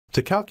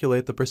To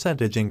calculate the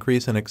percentage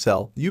increase in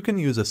Excel, you can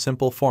use a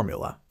simple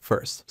formula.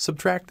 First,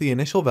 subtract the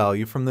initial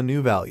value from the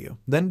new value,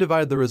 then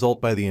divide the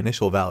result by the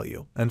initial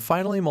value, and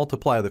finally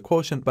multiply the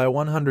quotient by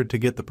 100 to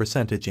get the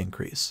percentage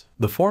increase.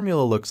 The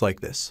formula looks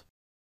like this.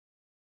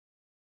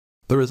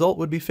 The result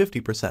would be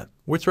 50%,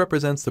 which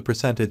represents the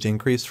percentage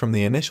increase from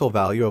the initial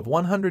value of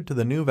 100 to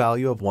the new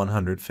value of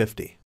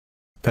 150.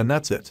 And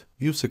that's it.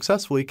 You've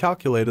successfully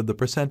calculated the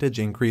percentage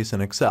increase in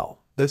Excel.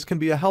 This can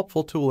be a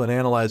helpful tool in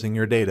analyzing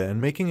your data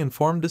and making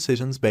informed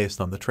decisions based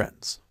on the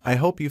trends. I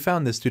hope you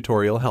found this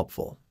tutorial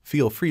helpful.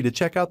 Feel free to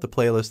check out the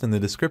playlist in the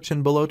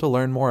description below to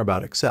learn more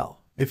about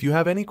Excel. If you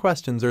have any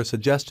questions or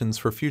suggestions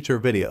for future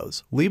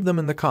videos, leave them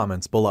in the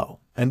comments below.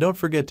 And don't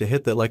forget to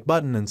hit that like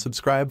button and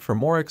subscribe for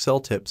more Excel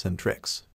tips and tricks.